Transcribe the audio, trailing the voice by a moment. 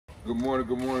Good morning,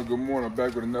 good morning, good morning. I'm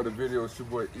back with another video. It's your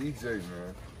boy EJ,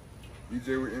 man.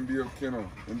 EJ with NBF Kennel,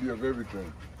 NBF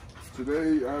everything.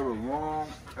 Today, I have a long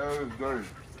ass day.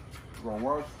 We're gonna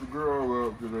wash the girl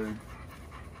up today.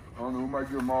 I don't know, we might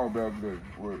get them all back today.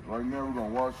 But right now, we're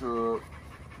gonna wash her up.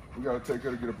 We gotta take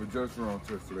her to get a progesterone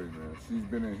test today, man. She's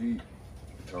been in heat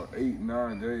 8,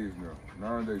 9 days now.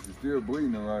 9 days. She's still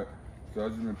bleeding a lot, so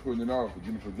I've just been putting it off for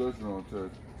getting a progesterone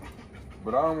test.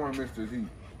 But I don't wanna miss this heat.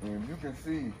 And you can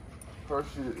see, her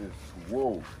shit is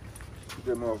swole. Look at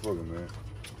that motherfucker, man.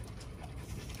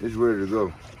 It's ready to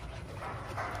go.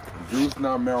 Juice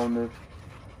not mounting her.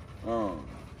 I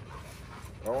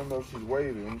don't know if she's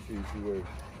waving. Let me see if she's waving.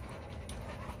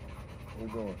 What we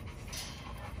doing?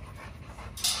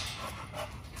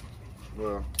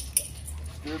 Well,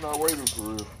 still not waiting for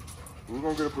real. We're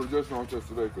gonna get a progesterone test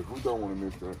today because we don't want to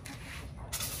miss that.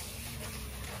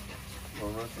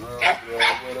 Gonna rush around, get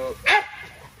all wet up.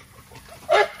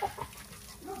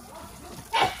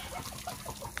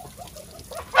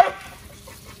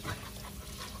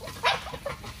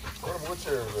 What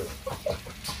chair is that?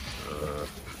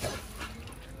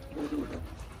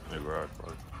 Garage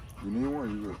part. You need one?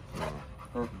 You good?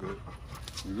 Huh? Good.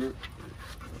 You good?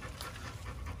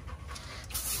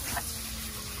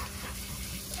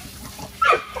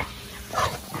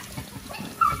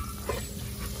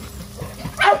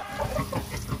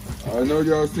 I know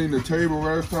y'all seen the table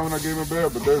last time when I gave them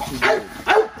back, but they're too big.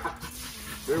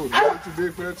 They was way too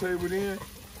big for that table then,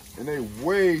 and they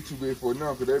way too big for it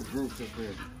now because they've grew since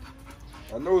then.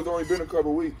 I know it's only been a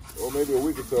couple weeks, or maybe a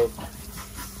week or so,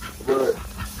 but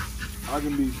I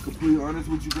can be completely honest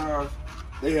with you guys,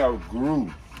 they have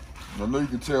grew. I know you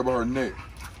can tell by her neck.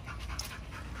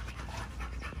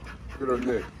 Look at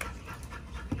her neck.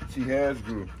 She has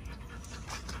grew.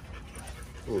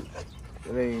 Look,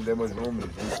 it ain't that much room, there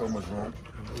ain't so much room.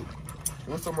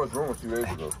 There was so much room a few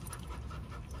days ago.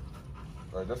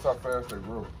 Like, that's how fast they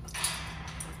grow.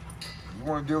 You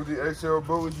want to deal with the XL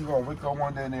bullies, you're going to wake up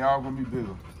one day and they all going to be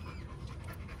bigger.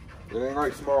 It ain't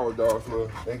like small dogs where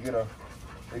they get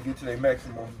to their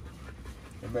maximum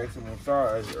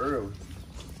size early.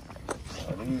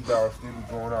 These dogs still be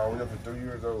growing all the way up to 3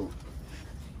 years old.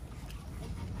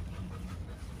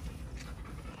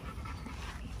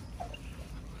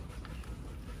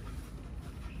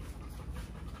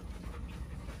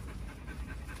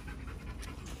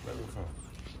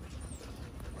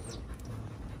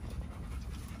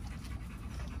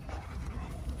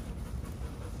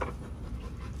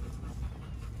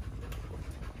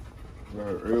 Got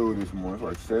her early this morning.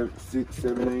 It's like 6,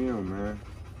 7 a.m., man.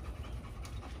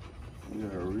 Yeah,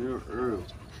 real early.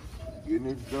 Getting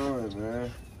it done, man.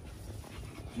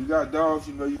 If you got dogs,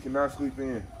 you know you cannot sleep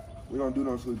in. We don't do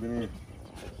no sleeping in.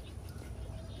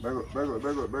 Back up, back up,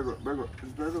 back up, back up, back up.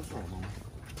 Just back up some, man.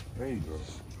 There you go.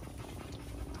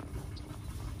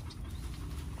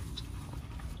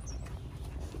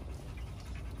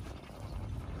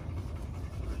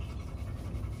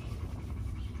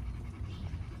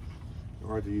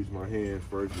 I like to use my hands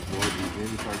first before I use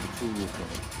any type of tool.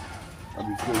 I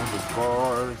be feeling for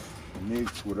bars,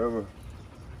 nicks, whatever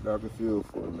that I can feel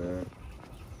for, man.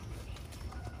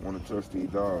 I want to touch these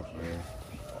dogs, man.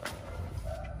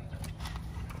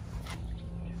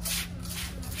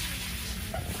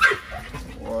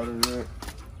 Water that.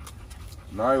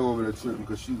 Naya over there tripping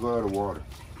because she love the water.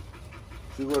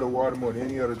 She love the water more than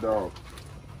any other dog.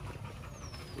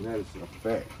 And that is a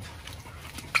fact.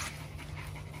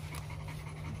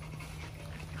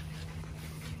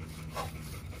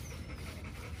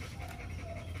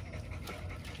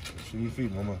 See your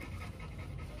feet, mama.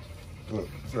 Look,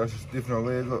 see how she stiffen her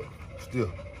leg up?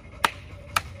 Still.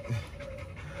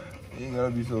 You ain't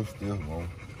gotta be so stiff, mama.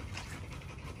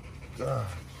 God.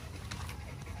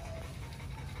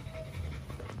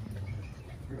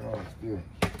 Get all still.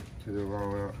 Tail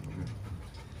all out.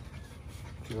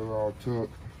 Tail all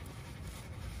tucked.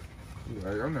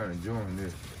 I'm not enjoying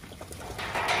this.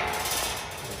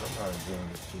 I'm not enjoying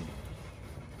this too.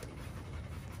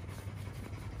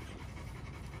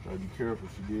 Gotta be careful,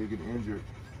 she did get injured.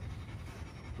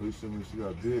 Recently she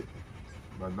got bit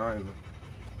by Nyla.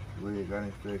 The leg got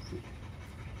infected.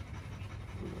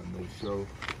 We got no show.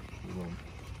 We're gonna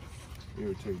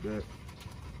irritate that.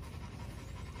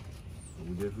 But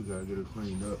we definitely gotta get her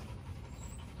cleaned up.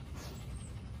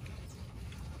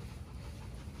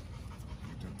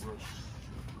 Get that brush.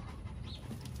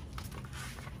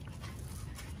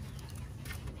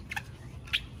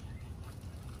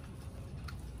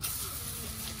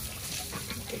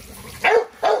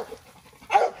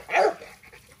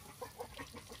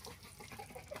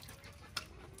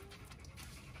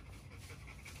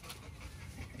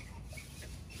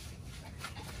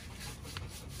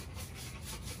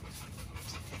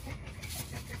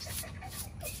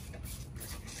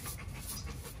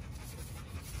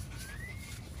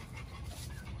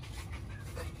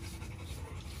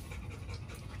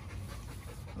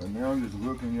 now I'm just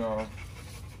looking, y'all.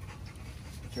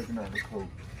 Checking out the coat.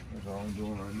 That's all I'm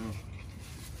doing right now.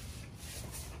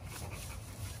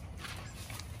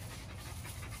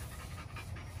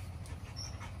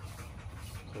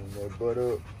 Clean that butt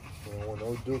up. I don't want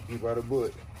no dookie by the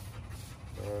butt.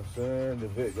 You know what I'm saying? The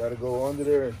vet gotta go under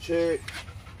there and check.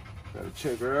 Gotta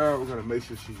check her out. We gotta make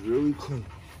sure she's really clean.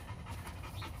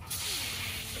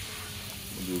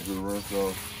 I'm gonna do a good rinse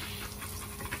off.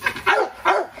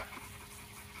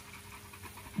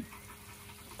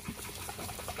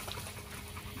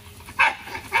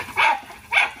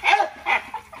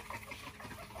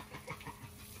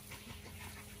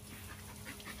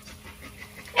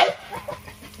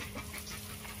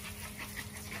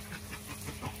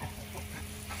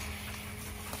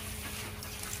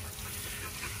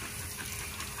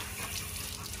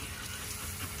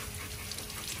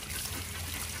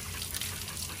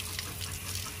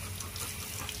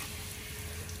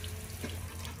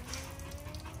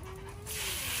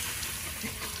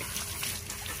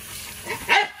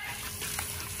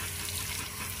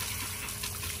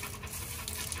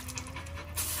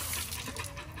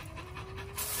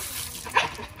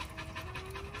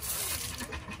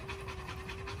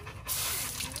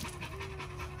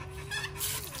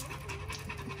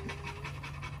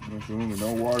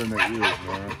 No water in that ears,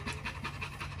 man.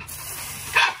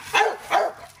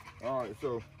 Alright,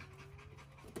 so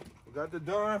we got the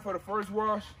done for the first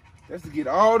wash. That's to get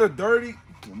all the dirty,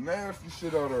 the nasty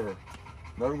shit out of her.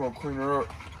 Now we're gonna clean her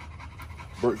up.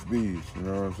 Burt's Bees, you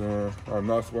know what I'm saying? I'm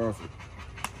not sponsored.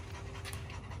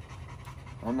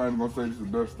 I'm not even gonna say this is the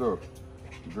best stuff.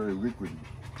 It's very liquidy.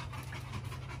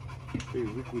 Very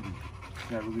liquidy.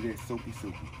 It's not really that soapy.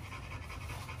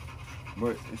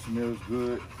 But it smells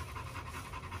good.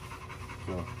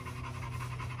 So,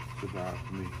 it's about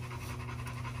for me.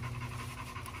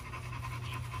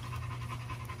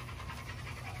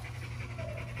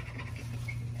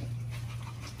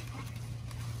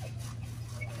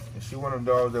 And she one of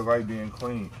them dogs that like being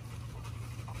clean.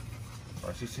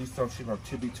 Like she sees something, she gonna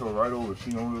tippy-toe right over. She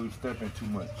don't really step in too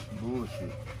much bullshit.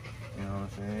 You know what I'm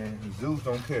saying? Zeus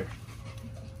don't care.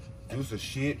 Zeus a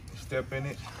shit, step in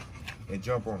it, and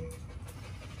jump on it.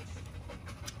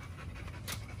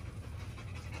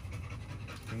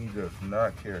 He does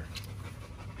not care.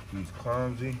 He's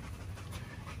clumsy,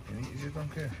 and he just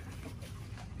don't care.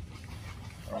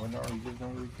 Oh no, he just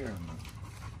don't really care.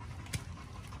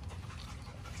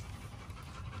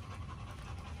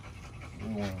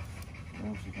 Man.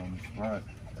 She's on the spot.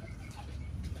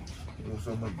 There's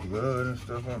so much blood and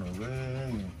stuff on her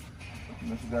leg. And, you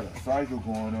know, she got a cycle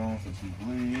going on, so she's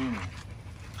bleeding.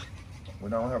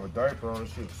 When I don't have a diaper on,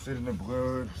 she sit in the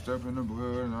blood, step in the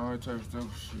blood, and all that type of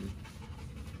stuff. Shit.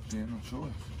 She ain't no choice.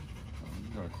 So you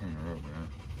gotta clean her up, man.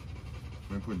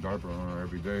 Been putting diaper on her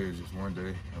every day. It's just one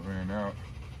day I ran out.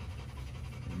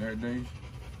 And that day,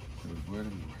 it was blood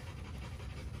everywhere.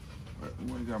 But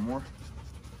you got more?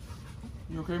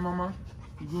 You okay, mama?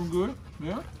 You doing good?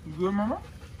 Yeah? You good, mama?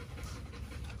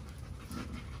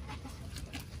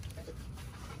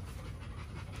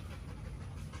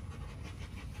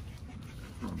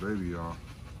 My baby, y'all.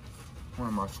 One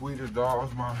of my sweetest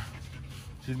dogs.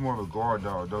 She's more of a guard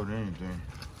dog, though, than anything.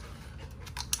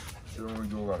 She don't really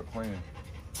do a lot of playing.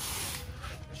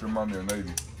 She reminds me of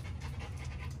Navy.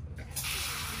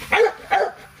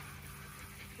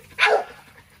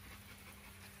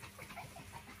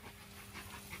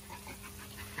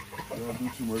 She don't do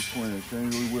too much playing. She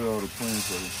ain't really with all the playing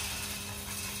play.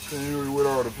 She ain't really with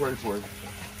all the play.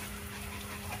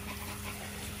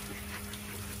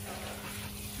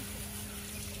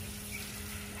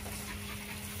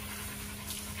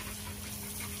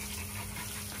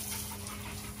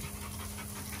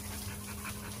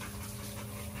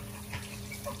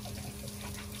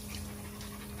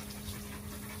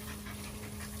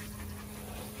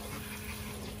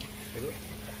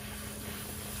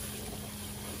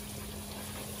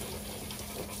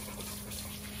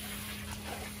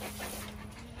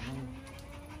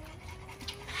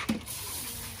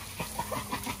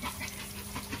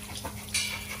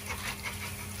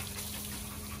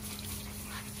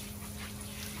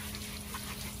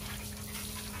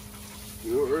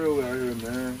 Still early out here,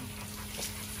 man.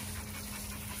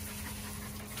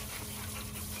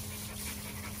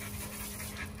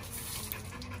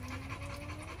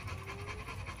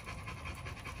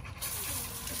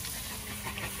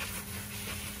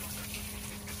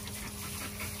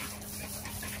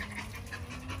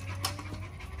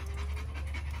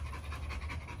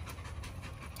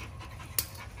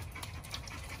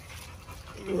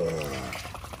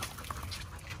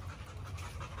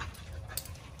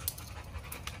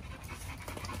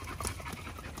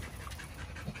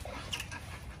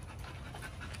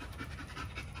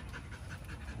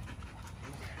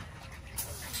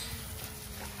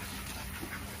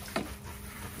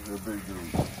 big dude.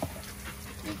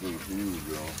 This dude's huge,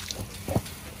 y'all.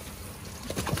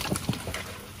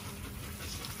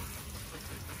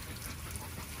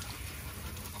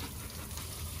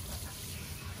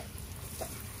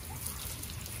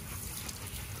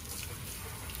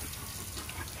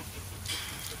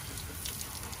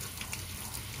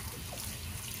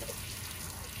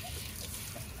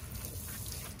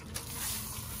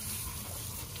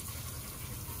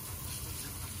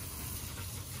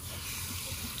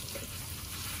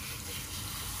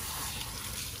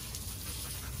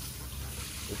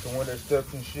 It's the one that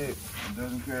steps in shit and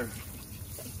doesn't care.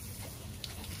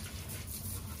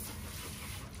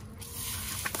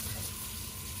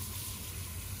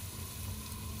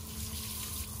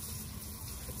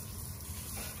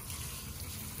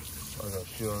 I got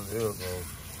shit on the elbow.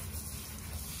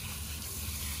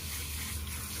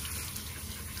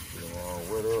 Get him all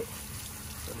wet up.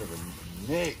 That nigga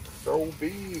neck so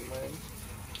big, man.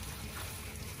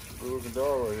 Good looking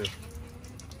dog right here.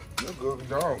 You're a good looking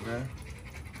dog, man.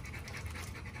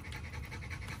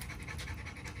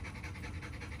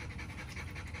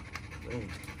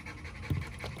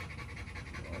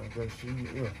 I got shit in the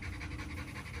ear.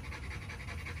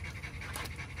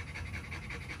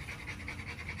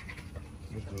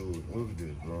 Look at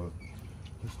this, bro.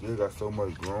 He still got so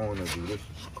much growing to do. This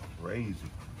is crazy.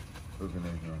 Looking at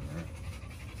him, man.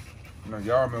 You know,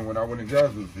 y'all remember when I went to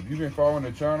Yazoo. If you've been following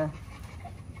the channel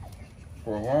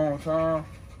for a long time,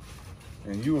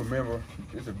 and you remember,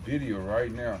 it's a video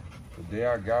right now, the day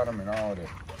I got him and all that.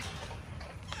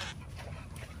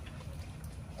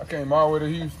 I came all the way to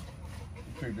Houston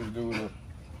to pick this dude up.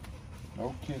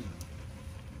 No kidding.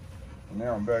 And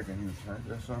now I'm back in Houston. Ain't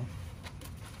that something?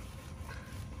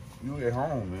 You at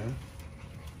home, man.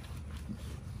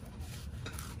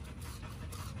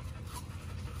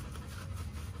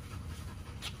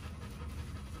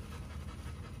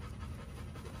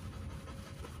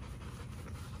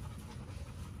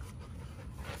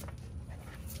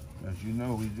 As you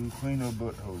know, we do clean up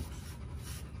buttholes.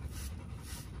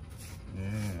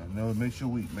 Yeah, no, it makes you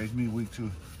weak. Makes me weak too.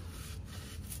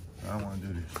 I don't want to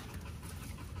do this.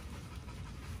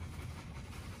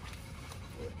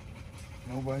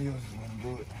 Nobody else is going to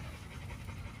do it.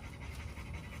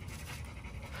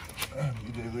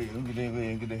 Get that leg, let me get that leg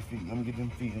and get that feet. Let me get them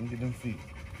feet, let me get them feet.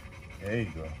 There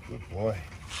you go, good boy.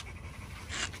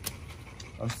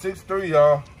 I'm 6'3",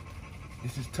 y'all.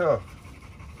 This is tough.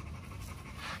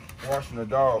 Watching a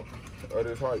dog of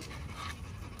this height.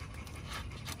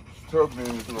 It's tough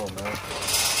being this little, man.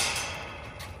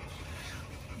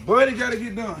 But it gotta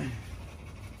get done.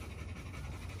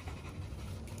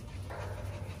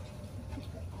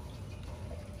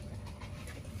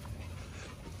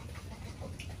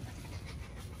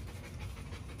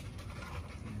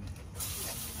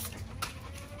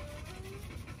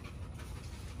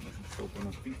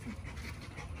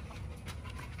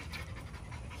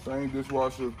 Same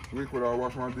dishwasher liquid I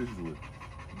wash my dishes with.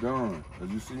 Done. As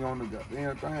you see on the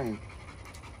goddamn thing,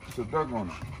 it's a duck on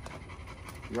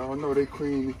it. Y'all know they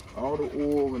clean all the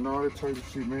oil and all that type of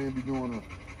shit, man, be doing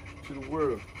to the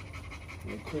world.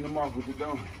 They clean them off with the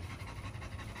done.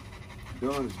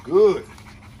 Done is good.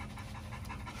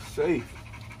 Safe.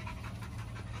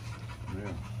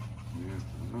 Yeah.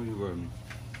 I know you love me.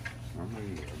 I know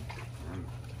you love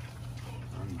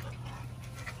me.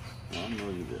 I know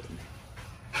you love me.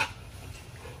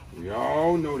 We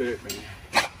all know that,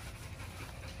 man.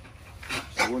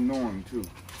 So annoying too.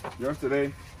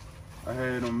 Yesterday, I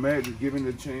had on Matt just giving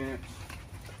the chance.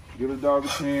 Give a dog a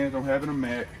chance on having a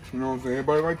mat. You know what I'm saying?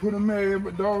 Everybody like put a mat,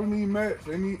 but dogs need mats.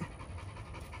 They need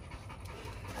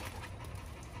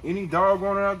any dog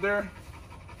owner out there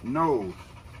knows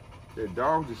that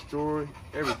dogs destroy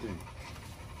everything.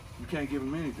 You can't give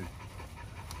them anything.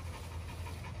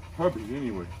 Puppies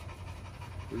anyway.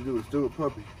 This dude is still a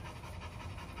puppy.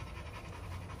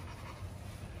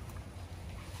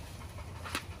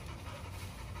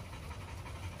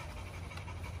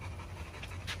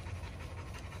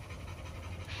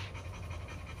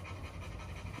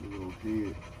 Little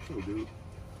kid, so dude.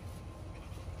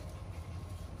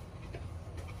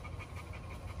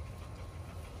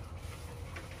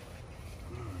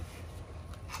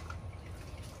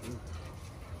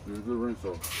 There's a good rinse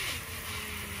off.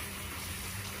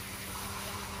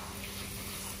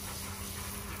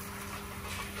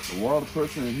 The water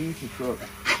pressure in Houston truck.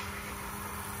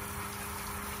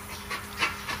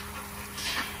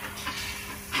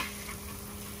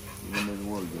 You're gonna make it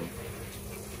work, though.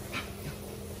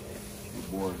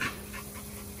 Boy,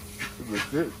 it's a good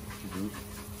sit, dude.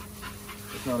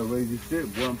 It's not a lazy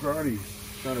sit, boy. I'm proud of you.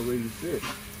 It's not a lazy sit.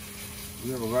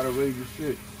 We have a lot of lazy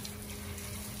sits.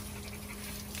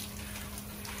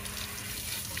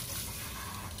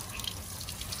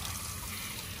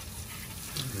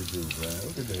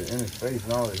 Look at that in his face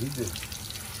and all that.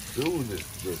 Dude was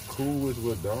just the coolest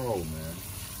little dog, man.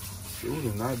 Dude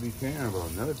would not be caring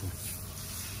about nothing.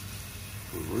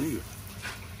 For real.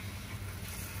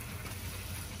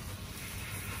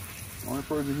 The only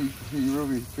person he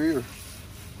really fears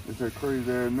is that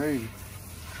crazy ass Navy.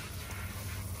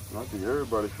 And I think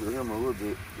everybody fear him a little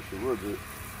bit, just a little bit.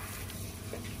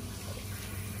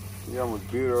 He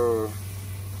almost bit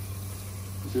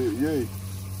Yay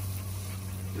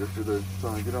yesterday,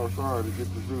 trying to get outside to get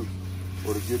the zoo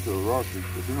or to get to Roxy,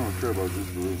 but he don't care about this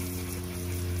dude.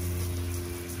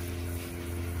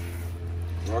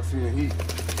 Roxy and Heat,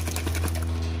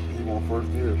 he want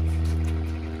first dibs.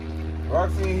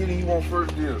 Roxy and Heat, he want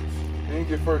first dibs. He didn't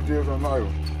get first dibs on Nyla.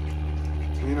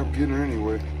 He ended up getting her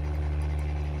anyway.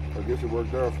 I guess it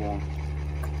worked out for him.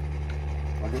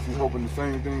 I guess he's hoping the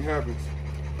same thing happens.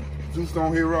 Zeus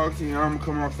don't hit Roxy, and I'm gonna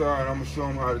come outside. I'm gonna show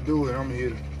him how to do it. I'm gonna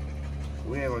hit her.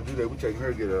 We ain't gonna do that. We taking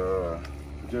her to get a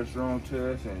progesterone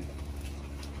test and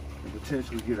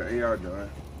potentially get an AR done.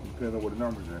 Depends on what the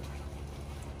numbers are.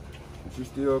 And she's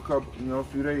still a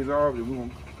few days off, and we're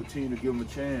gonna continue to give him a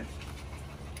chance.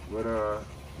 But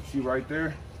she right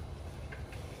there.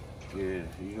 Yeah,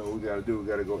 you know what we gotta do. We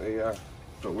gotta go AI.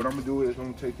 So what I'm gonna do is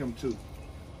I'm gonna take him too.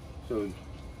 So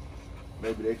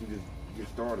maybe they can just get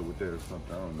started with that or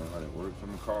something. I don't know how that works. I'm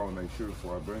gonna call and make sure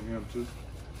before I bring him too.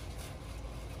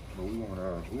 But we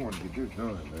want to get this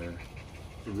done, man.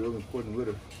 It's a real important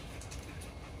litter,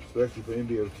 especially for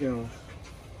NBL kennels.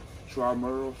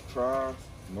 Tri-Merles,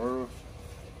 Merles.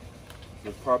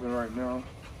 It's popping right now.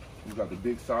 We got the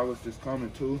big solids that's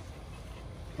coming too.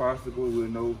 Possibly we'll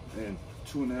know in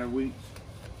 2.5 weeks.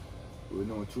 We'll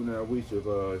know in 2.5 weeks if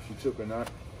she took or not.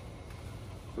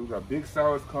 So we got big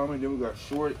solids coming. Then we got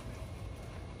short,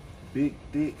 big,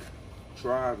 thick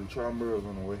Tris and Tri-Merles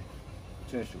on the way,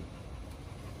 potentially.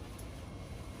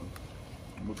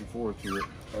 I'm looking forward to it.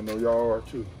 I know y'all are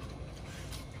too.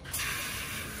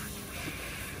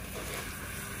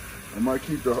 I might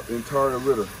keep the entire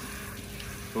litter.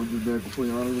 So just being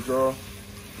completely honest with y'all.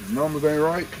 If the numbers ain't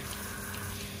right,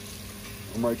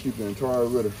 I might keep the entire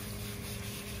litter.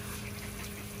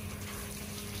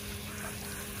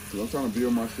 Cause I'm trying to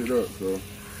build my shit up, so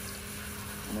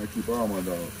I might keep all my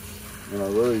dogs. And I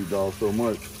love these dogs so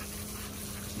much.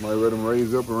 I might let them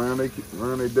raise up around their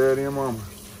daddy and mama.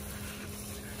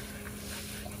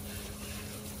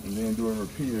 And then do a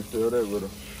repeat and sell that with her.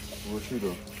 We'll see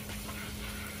though.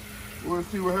 We'll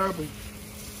see what happens.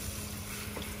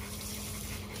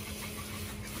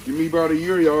 Give me about a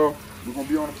year, y'all. We're gonna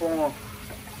be on the farm.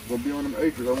 We're gonna be on them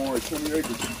acres. I want like 20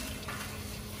 acres.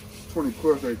 20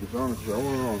 plus acres, honestly. I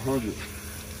want around 100.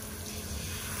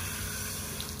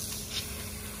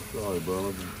 Sorry, bro.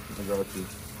 I got you.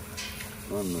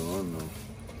 I know.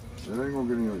 It ain't gonna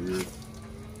get in your ears.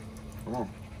 Come on.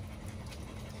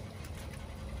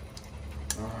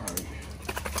 Alright.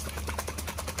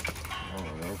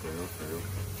 Okay.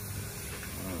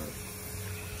 Alright.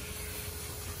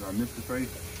 Did I miss the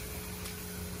face?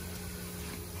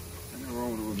 Ain't nothing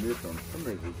wrong with a miss on it. Come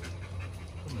here, dude.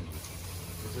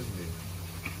 It's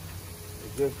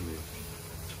just me.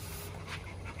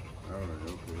 Alright,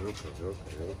 okay.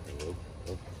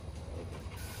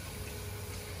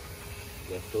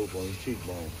 Got soap on your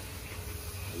cheekbone.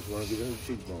 I just want to get in his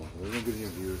cheekbone. We're gonna get in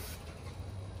your ears.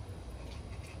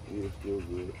 Yeah, it's still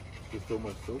good. There's so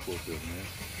much soap up there, man.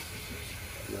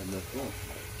 You got enough fun.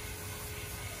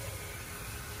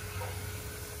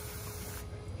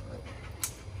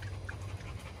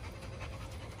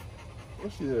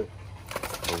 Where's she at?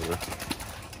 Over there.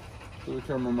 So the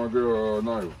camera on my girl,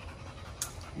 Nyla.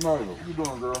 Nyla, what you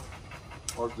doing, girl?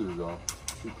 Watch this, y'all.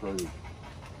 She's crazy.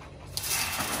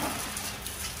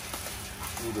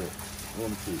 Look at that. Run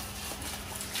the trick.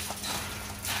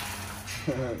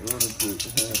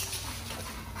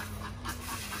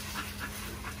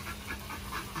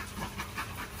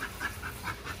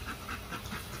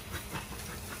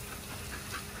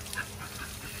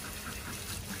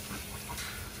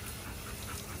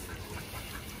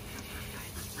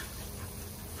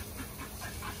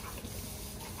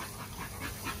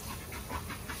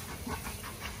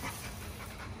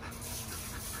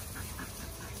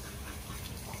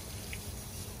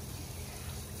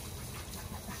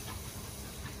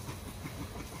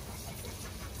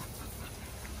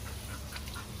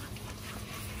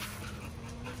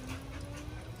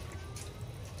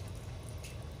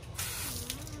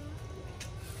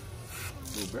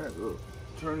 Go back up.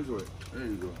 Turn this way. There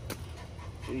you go.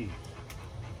 Jeez. You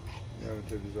gotta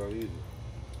take this out easy.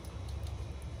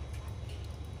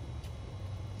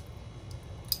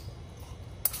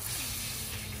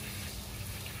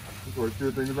 This way,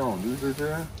 still think it's on. Do you see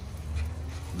that?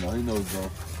 No, he knows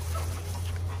though.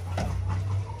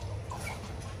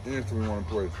 Instantly want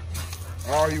to play.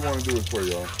 All he want to do is play,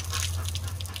 y'all.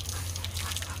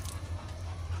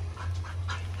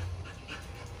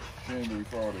 Can't do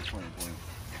it all this playing.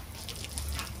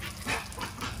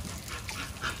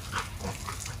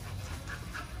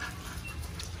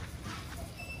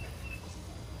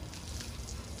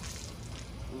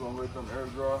 We're gonna let them air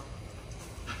dry.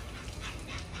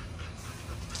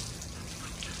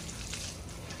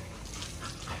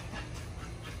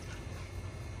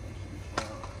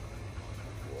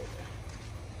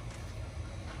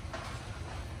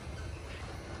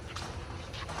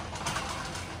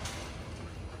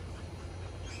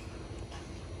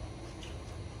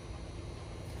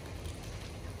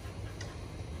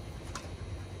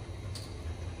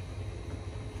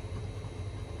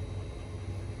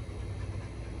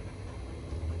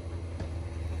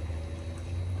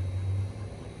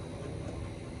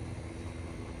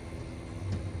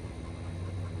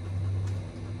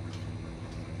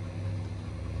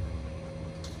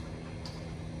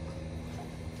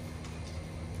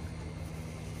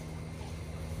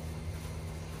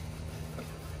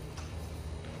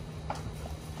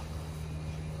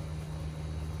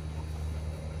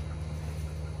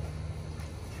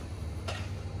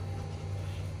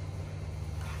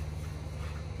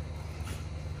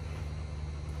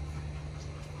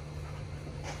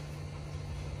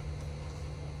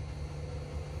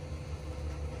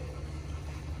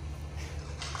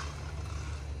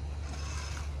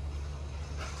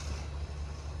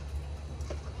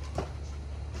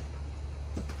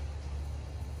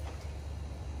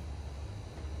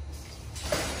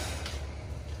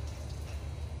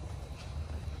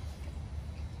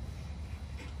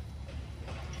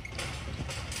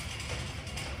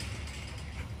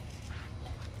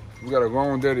 We got a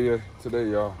long day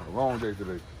today, y'all. A long day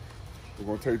today. We're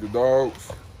gonna take the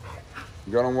dogs.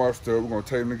 We got them washed up. We're gonna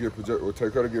take them to get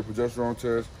take her to get progesterone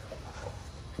test.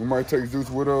 We might take Zeus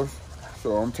with us.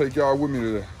 So I'm gonna take y'all with me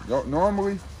today.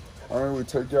 Normally, I don't really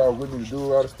take y'all with me to do a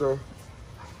lot of stuff.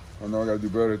 I know I gotta do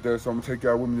better at that. So I'm gonna take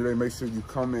y'all with me today. Make sure you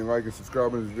comment, like, and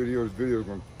subscribe to this video. This video is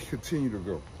gonna continue to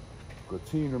go.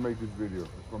 Continue to make this video.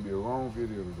 It's gonna be a long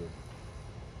video today.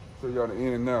 Show y'all the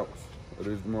in and outs of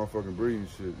this motherfucking breeding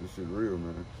shit. This shit real,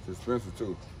 man. It's expensive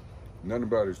too. Nothing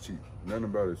about it's cheap. Nothing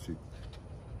about it's cheap.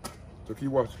 So keep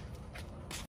watching.